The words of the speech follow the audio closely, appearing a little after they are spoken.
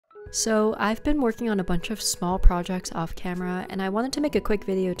So I've been working on a bunch of small projects off camera, and I wanted to make a quick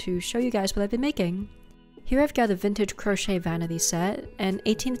video to show you guys what I've been making. Here I've got a vintage crochet vanity set, an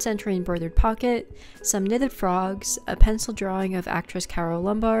 18th century embroidered pocket, some knitted frogs, a pencil drawing of actress Carole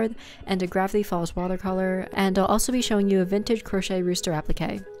Lombard, and a Gravity Falls watercolor, and I'll also be showing you a vintage crochet rooster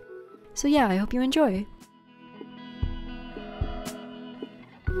appliqué. So yeah, I hope you enjoy!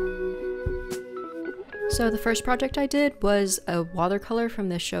 So the first project I did was a watercolor from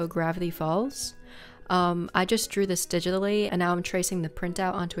the show Gravity Falls. I just drew this digitally, and now I'm tracing the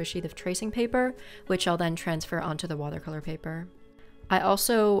printout onto a sheet of tracing paper, which I'll then transfer onto the watercolor paper. I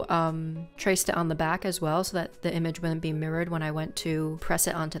also traced it on the back as well so that the image wouldn't be mirrored when I went to press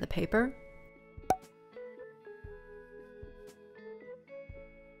it onto the paper.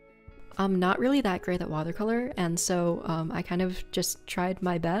 I'm not really that great at watercolor, and so I kind of just tried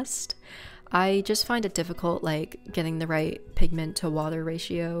my best. I just find it difficult, like, getting the right pigment to water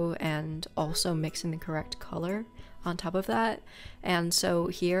ratio and also mixing the correct color on top of that. And so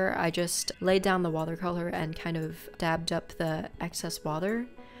here I just laid down the watercolor and kind of dabbed up the excess water.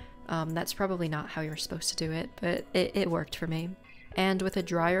 That's probably not how you're supposed to do it, but it worked for me. And with a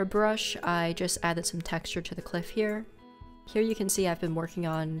drier brush, I just added some texture to the cliff here. Here you can see I've been working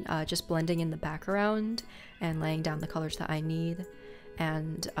on just blending in the background and laying down the colors that I need.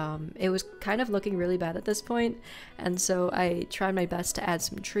 And it was kind of looking really bad at this point, and so I tried my best to add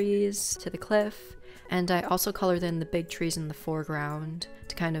some trees to the cliff, and I also colored in the big trees in the foreground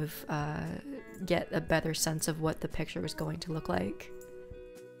to kind of get a better sense of what the picture was going to look like.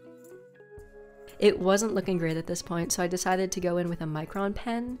 It wasn't looking great at this point, so I decided to go in with a micron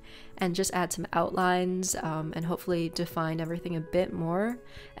pen and just add some outlines and hopefully define everything a bit more,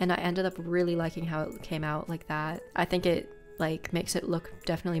 and I ended up really liking how it came out like that. I think it makes it look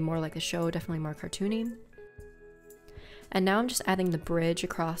definitely more like the show, definitely more cartoony. And now I'm just adding the bridge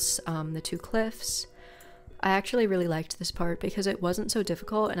across the two cliffs. I actually really liked this part because it wasn't so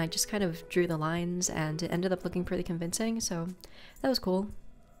difficult, and I just kind of drew the lines and it ended up looking pretty convincing, so that was cool.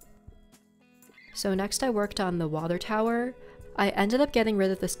 So next I worked on the water tower. I ended up getting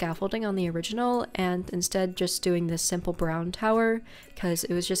rid of the scaffolding on the original and instead just doing this simple brown tower because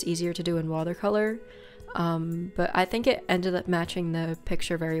it was just easier to do in watercolor. But I think it ended up matching the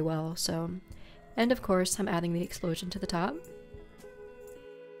picture very well, so. And of course, I'm adding the explosion to the top.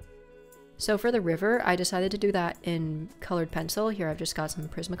 So for the river, I decided to do that in colored pencil. Here I've just got some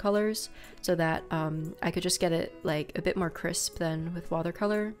Prismacolors so that I could just get it like a bit more crisp than with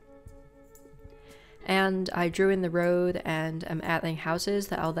watercolor. And I drew in the road and I'm adding houses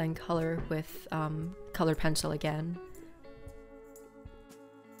that I'll then color with colored pencil again.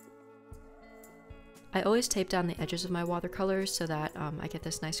 I always tape down the edges of my watercolors so that I get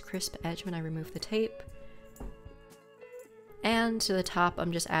this nice crisp edge when I remove the tape. And to the top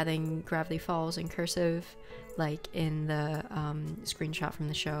I'm just adding Gravity Falls in cursive, like in the screenshot from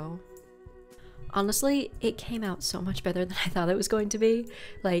the show. Honestly, it came out so much better than I thought it was going to be.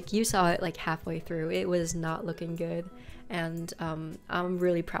 Like, you saw it like halfway through, it was not looking good. And I'm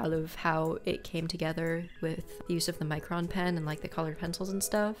really proud of how it came together with the use of the micron pen and like the colored pencils and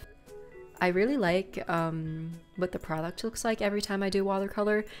stuff. I really like what the product looks like every time I do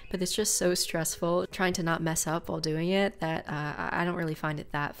watercolor, but it's just so stressful trying to not mess up while doing it that I don't really find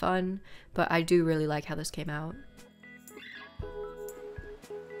it that fun, but I do really like how this came out.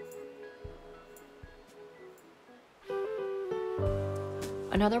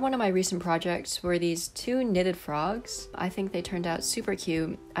 Another one of my recent projects were these two knitted frogs. I think they turned out super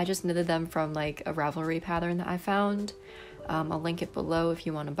cute. I just knitted them from like a Ravelry pattern that I found. I'll link it below if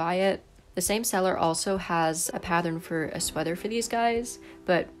you want to buy it. The same seller also has a pattern for a sweater for these guys,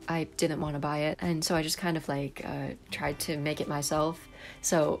 but I didn't want to buy it, and so I just kind of like tried to make it myself.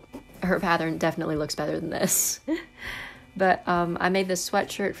 So her pattern definitely looks better than this. But I made this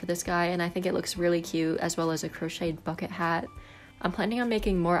sweatshirt for this guy, and I think it looks really cute, as well as a crocheted bucket hat. I'm planning on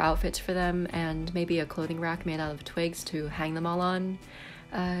making more outfits for them and maybe a clothing rack made out of twigs to hang them all on.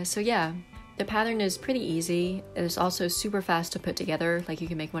 So yeah. The pattern is pretty easy. It's also super fast to put together. Like, you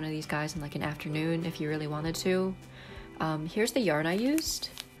can make one of these guys in like an afternoon if you really wanted to. Here's the yarn I used.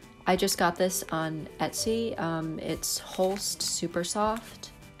 I just got this on Etsy. It's Holst Super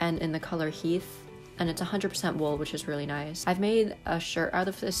Soft and in the color Heath, and it's 100% wool, which is really nice. I've made a shirt out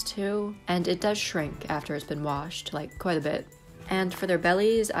of this too, and it does shrink after it's been washed, like quite a bit. And for their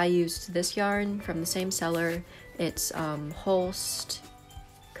bellies, I used this yarn from the same seller. It's Holst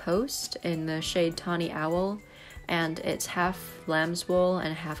Coast in the shade Tawny Owl, and it's half lamb's wool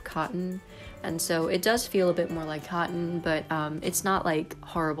and half cotton, and so it does feel a bit more like cotton, but it's not like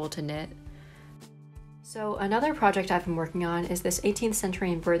horrible to knit. So another project I've been working on is this 18th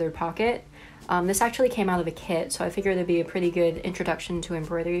century embroidered pocket. This actually came out of a kit, so I figured it'd be a pretty good introduction to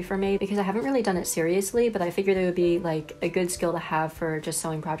embroidery for me because I haven't really done it seriously, but I figured it would be like a good skill to have for just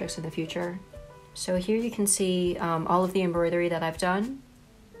sewing projects in the future. So here you can see all of the embroidery that I've done.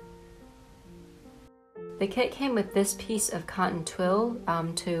 The kit came with this piece of cotton twill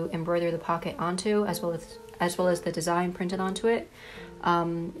to embroider the pocket onto, as well as the design printed onto it.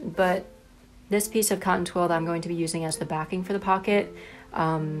 But this piece of cotton twill that I'm going to be using as the backing for the pocket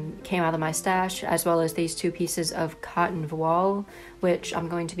came out of my stash, as well as these two pieces of cotton voile, which I'm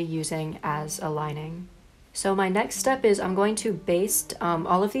going to be using as a lining. So my next step is I'm going to baste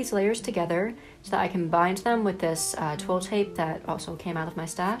all of these layers together so that I can bind them with this twill tape that also came out of my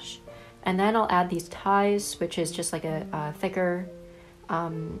stash. And then I'll add these ties, which is just like a thicker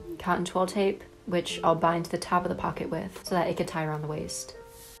cotton twill tape, which I'll bind the top of the pocket with so that it could tie around the waist.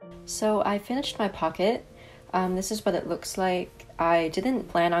 So I finished my pocket. This is what it looks like. I didn't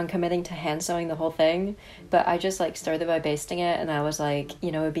plan on committing to hand sewing the whole thing, but I just like started by basting it, and I was like,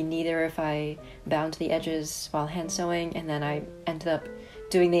 you know, it'd be neater if I bound the edges while hand sewing, and then I ended up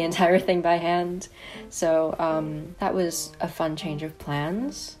doing the entire thing by hand. So that was a fun change of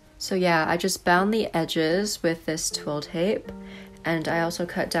plans. So yeah, I just bound the edges with this twill tape, and I also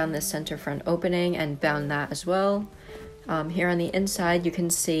cut down the center front opening and bound that as well. Here on the inside you can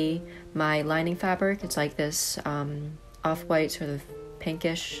see my lining fabric. It's like this off-white sort of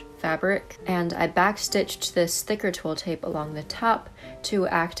pinkish fabric, and I backstitched this thicker twill tape along the top to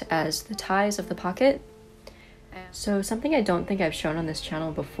act as the ties of the pocket. So something I don't think I've shown on this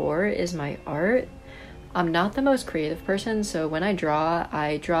channel before is my art. I'm not the most creative person, so when I draw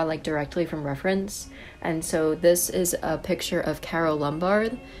like directly from reference, and so this is a picture of Carole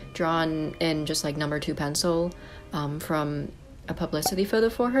Lombard drawn in just like number 2 pencil from a publicity photo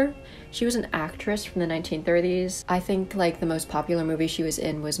for her. She was an actress from the 1930s. I think like the most popular movie she was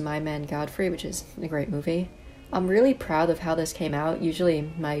in was My Man Godfrey, which is a great movie. I'm really proud of how this came out.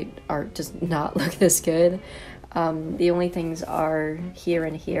 Usually my art does not look this good. The only things are here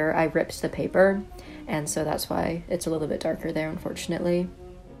and here. I ripped the paper, and so that's why it's a little bit darker there, unfortunately.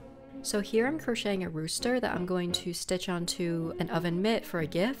 So here I'm crocheting a rooster that I'm going to stitch onto an oven mitt for a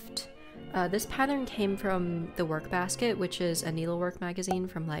gift. This pattern came from the Work Basket, which is a needlework magazine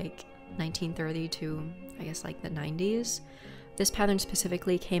from like 1930 to I guess like the 90s. This pattern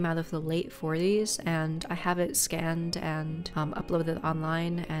specifically came out of the late 40s, and I have it scanned and uploaded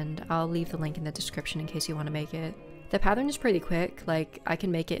online, and I'll leave the link in the description in case you want to make it. The pattern is pretty quick, like I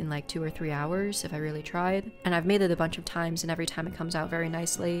can make it in like 2 or 3 hours if I really tried, and I've made it a bunch of times, and every time it comes out very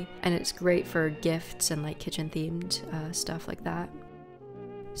nicely, and it's great for gifts and like kitchen themed stuff like that.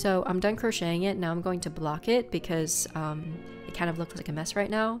 So I'm done crocheting it. Now I'm going to block it because it kind of looks like a mess right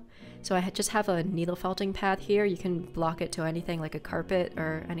now. So I just have a needle felting pad here. You can block it to anything like a carpet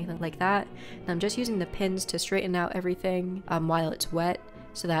or anything like that. And I'm just using the pins to straighten out everything while it's wet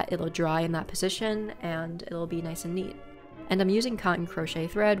so that it'll dry in that position and it'll be nice and neat. And I'm using cotton crochet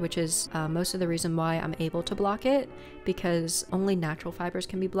thread, which is most of the reason why I'm able to block it, because only natural fibers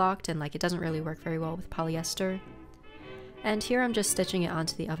can be blocked, and like it doesn't really work very well with polyester. And here I'm just stitching it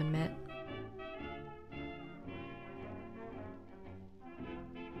onto the oven mitt.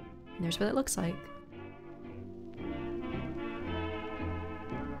 And there's what it looks like.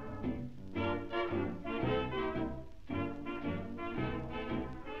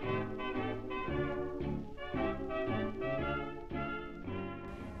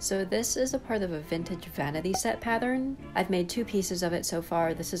 So this is a part of a vintage vanity set pattern. I've made 2 pieces of it so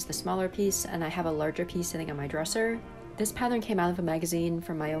far. This is the smaller piece, and I have a larger piece sitting on my dresser. This pattern came out of a magazine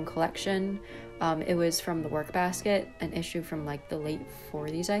from my own collection. It was from the Work Basket, an issue from like the late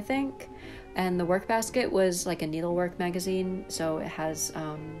 40s, I think. And the Work Basket was like a needlework magazine, so it has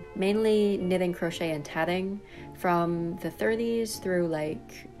mainly knitting, crochet, and tatting from the 30s through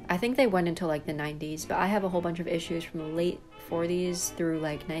like, I think they went into like the 90s, but I have a whole bunch of issues from the late 40s through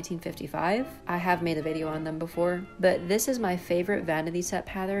like 1955. I have made a video on them before, but this is my favorite vanity set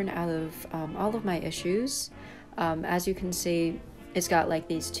pattern out of all of my issues. As you can see, it's got like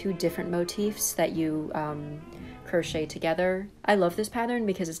these 2 different motifs that you crochet together. I love this pattern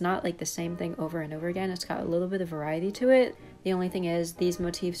because it's not like the same thing over and over again. It's got a little bit of variety to it. The only thing is these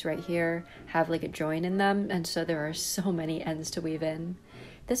motifs right here have like a join in them, and so there are so many ends to weave in.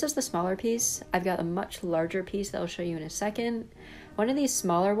 This is the smaller piece. I've got a much larger piece that I'll show you in a second. One of these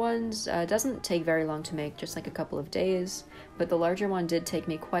smaller ones doesn't take very long to make, just like a couple of days, but the larger one did take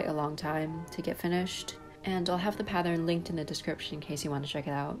me quite a long time to get finished. And I'll have the pattern linked in the description in case you want to check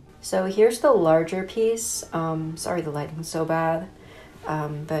it out. So here's the larger piece. Sorry the lighting's so bad.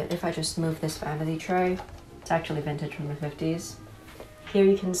 but if I just move this vanity tray, it's actually vintage from the 50s. Here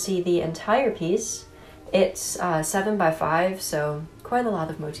you can see the entire piece. It's 7 by 5, so quite a lot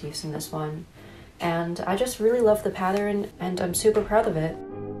of motifs in this one. And I just really love the pattern, and I'm super proud of it.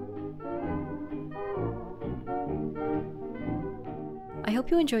 I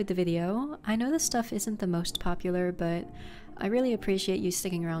hope you enjoyed the video. I know this stuff isn't the most popular, but I really appreciate you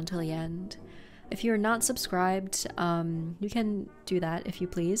sticking around till the end. If you're not subscribed, you can do that if you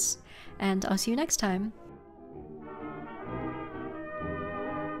please, and I'll see you next time.